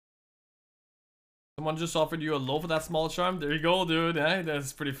Someone just offered you a loaf of that small charm. There you go, dude. Hey,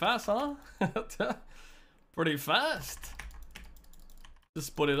 that's pretty fast, huh? Pretty fast.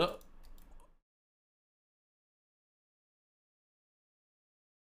 Just put it up.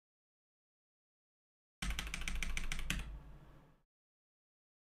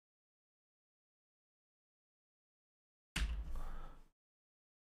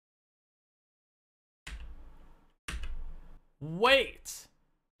 Wait.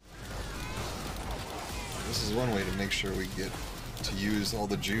 This is one way to make sure we get to use all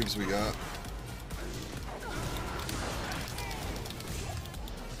the juves we got.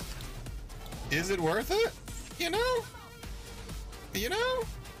 Is it worth it? You know? You know?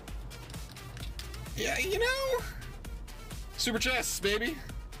 Yeah, you know? Super chests, baby.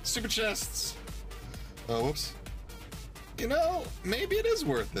 Super chests. Oh, whoops. You know, maybe it is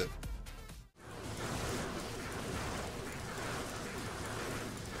worth it.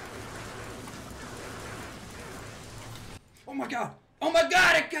 Oh my god! Oh my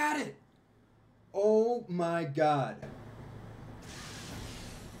god, I got it! Oh my god.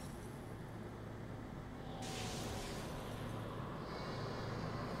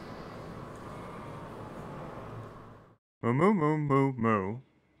 Moo moo moo moo moo.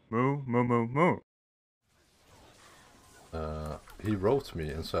 Moo moo moo moo. He wrote me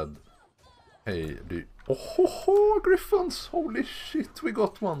and said, hey, do you... Oh ho ho, griffins! Holy shit, we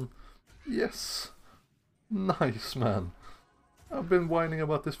got one! Yes! Nice, man. I've been whining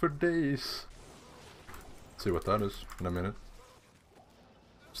about this for days. See what that is in a minute.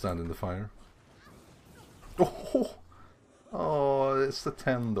 Stand in the fire. Oh, oh, it's the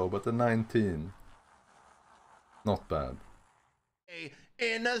 10 though, but the 19. Not bad.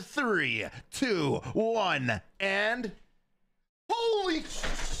 In a 3, 2, 1, and... Holy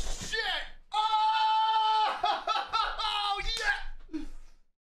shit! Oh, yeah!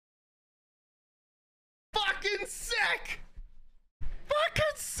 Fucking sick!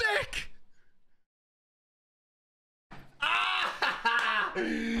 Fucking sick! Ah!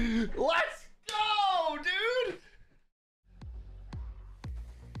 Let's go, dude!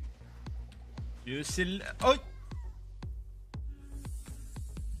 You still... Oh!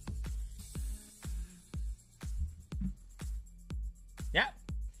 Yeah,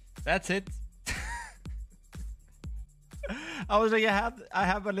 that's it. I was like, I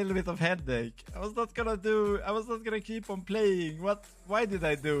have a little bit of headache. I was not gonna keep on playing. What? Why did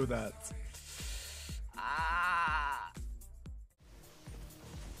I do that?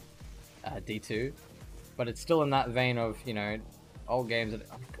 D2, but it's still in that vein of, you know, old games that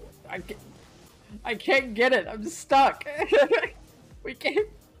I can't get it. I'm stuck. We can't.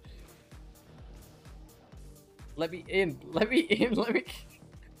 Let me in. Let me in. Let me.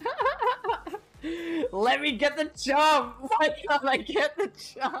 Let me get the jump. Why can't I get the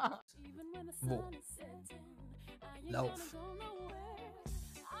jump? Whoa. Lauf.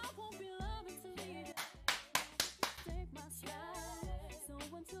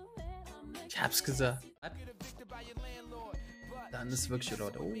 Ich hab's gesagt. Dann ist wirklich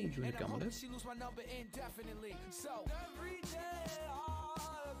Leute. Oh, Julie Gamble.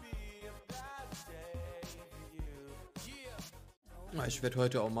 Ja, ich werde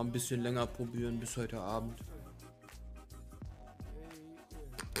heute auch mal ein bisschen länger probieren, bis heute Abend.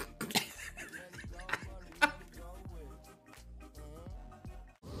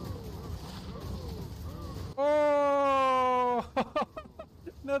 ¡Oh!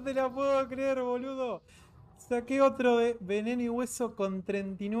 No te la puedo creer, boludo. Saqué otro de veneno y hueso con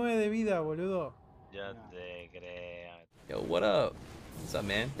 39 de vida, boludo. Ya te creo. Yo, what up? What's up,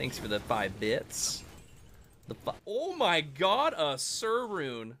 man? Thanks for the 5 bits. Oh my god, a Sir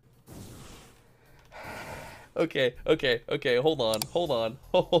Rune. Okay, hold on.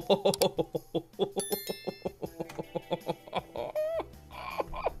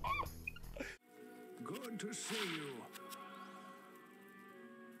 Good to see you.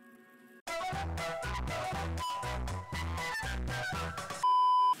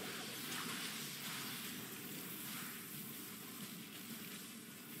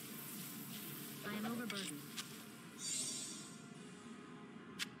 I am overburdened.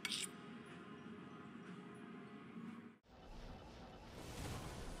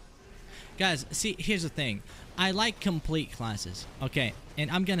 Guys, see, here's the thing. I like complete classes, okay?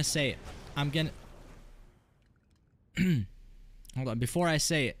 And I'm gonna say it. I'm gonna... Hold on, before I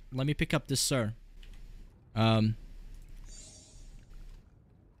say it, let me pick up this Sir.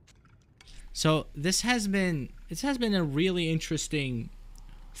 So, this has been a really interesting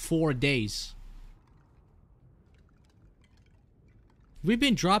 4 days. We've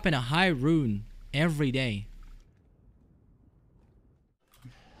been dropping a high rune every day.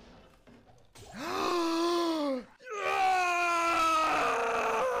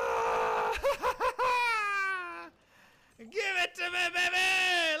 Give it to me,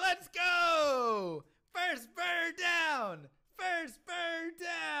 baby! Let's go! First bird down! First bird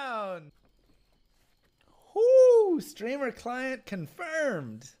down! Whoo! Streamer client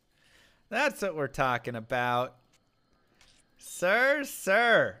confirmed. That's what we're talking about.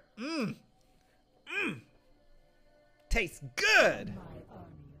 Sir. Tastes good!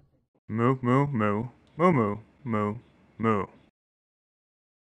 Moo, moo, moo. Moo, moo, moo, moo.